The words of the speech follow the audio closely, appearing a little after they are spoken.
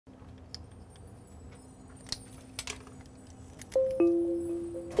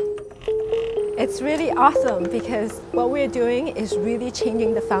It's really awesome because what we're doing is really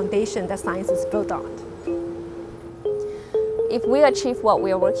changing the foundation that science is built on. If we achieve what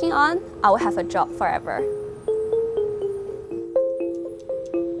we are working on, I will have a job forever.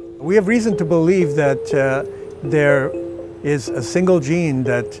 We have reason to believe that there is a single gene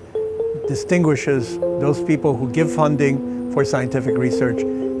that distinguishes those people who give funding for scientific research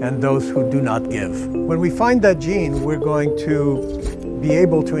and those who do not give. When we find that gene, we're going to be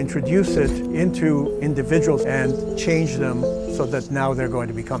able to introduce it into individuals and change them so that now they're going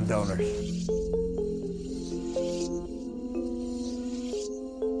to become donors.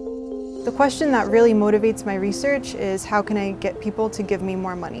 The question that really motivates my research is how can I get people to give me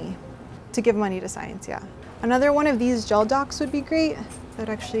more money? To give money to science, yeah. Another one of these gel docs would be great.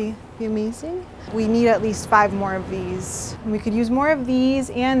 That'd actually be amazing. We need at least 5 more of these. We could use more of these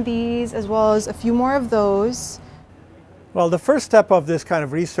and these, as well as a few more of those. Well, the first step of this kind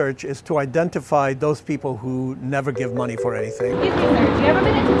of research is to identify those people who never give money for anything. Excuse me, sir. Do you have a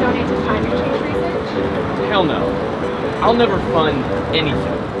minute to donate to climate change research? Hell no. I'll never fund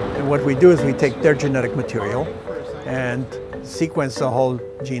anything. And what we do is we take their genetic material and sequence the whole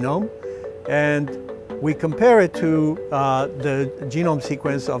genome, and we compare it to the genome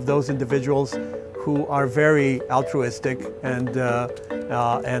sequence of those individuals who are very altruistic and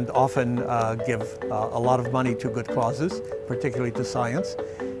often give a lot of money to good causes, particularly to science.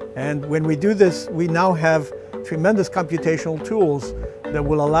 And when we do this, we now have tremendous computational tools that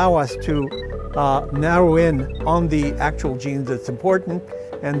will allow us to narrow in on the actual gene that's important,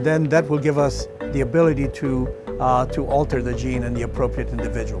 and then that will give us the ability to alter the gene in the appropriate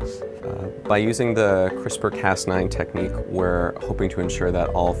individuals. By using the CRISPR-Cas9 technique, we're hoping to ensure that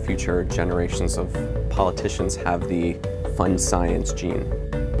all future generations of politicians have the fund science gene.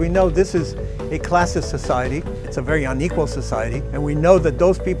 We know this is a classist society. It's a very unequal society, and we know that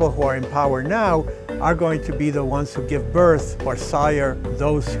those people who are in power now are going to be the ones who give birth or sire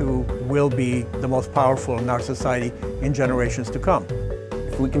those who will be the most powerful in our society in generations to come.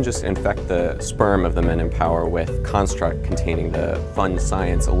 If we can just infect the sperm of the men in power with construct containing the fund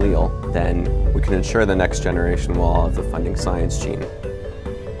science allele, then we can ensure the next generation will all have the funding science gene.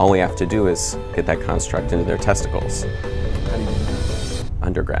 All we have to do is get that construct into their testicles.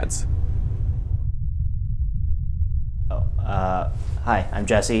 Undergrads. Hi, I'm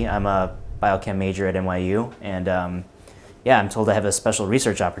Jesse. I'm a biochem major at NYU, and yeah, I'm told I have a special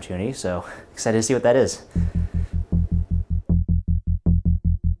research opportunity, so excited to see what that is.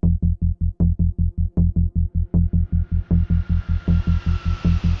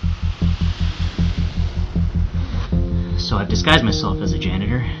 So I've disguised myself as a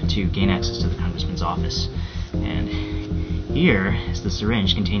janitor to gain access to the congressman's office. And here is the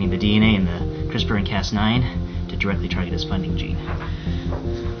syringe containing the DNA in the CRISPR and Cas9 to directly target his funding gene.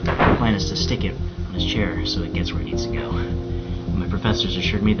 The plan is to stick it on his chair so it gets where it needs to go. My professors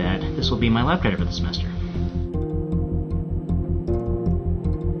assured me that this will be my lab credit for the semester.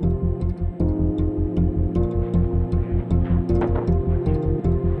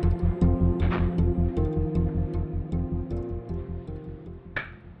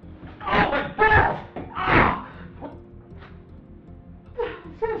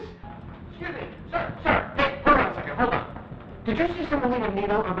 Did you see someone leave a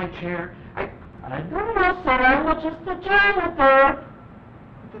needle on my chair? I don't know, sir. I'm just a janitor.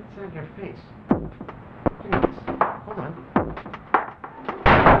 Put that on your face. Give me this. Hold on.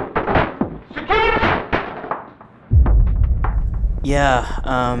 Security! Yeah,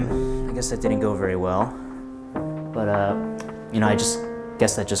 I guess that didn't go very well. But, you know, I just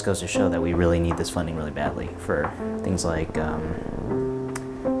guess that just goes to show that we really need this funding really badly for things like,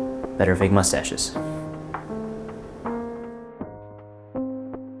 better fake mustaches.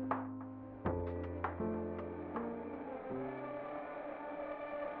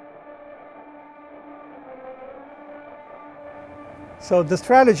 So the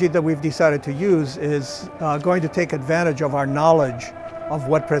strategy that we've decided to use is going to take advantage of our knowledge of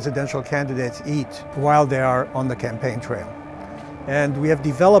what presidential candidates eat while they are on the campaign trail. And we have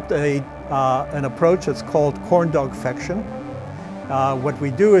developed an approach that's called corn dog fection. What we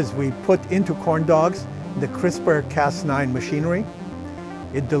do is we put into corn dogs the CRISPR-Cas9 machinery.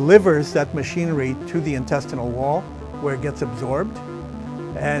 It delivers that machinery to the intestinal wall where it gets absorbed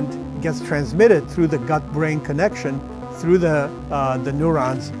and gets transmitted through the gut-brain connection through the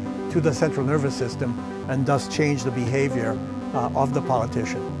neurons to the central nervous system, and thus change the behavior of the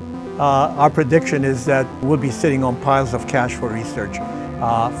politician. Our prediction is that we'll be sitting on piles of cash for research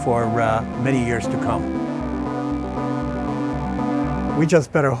for many years to come. We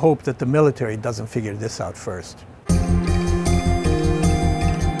just better hope that the military doesn't figure this out first.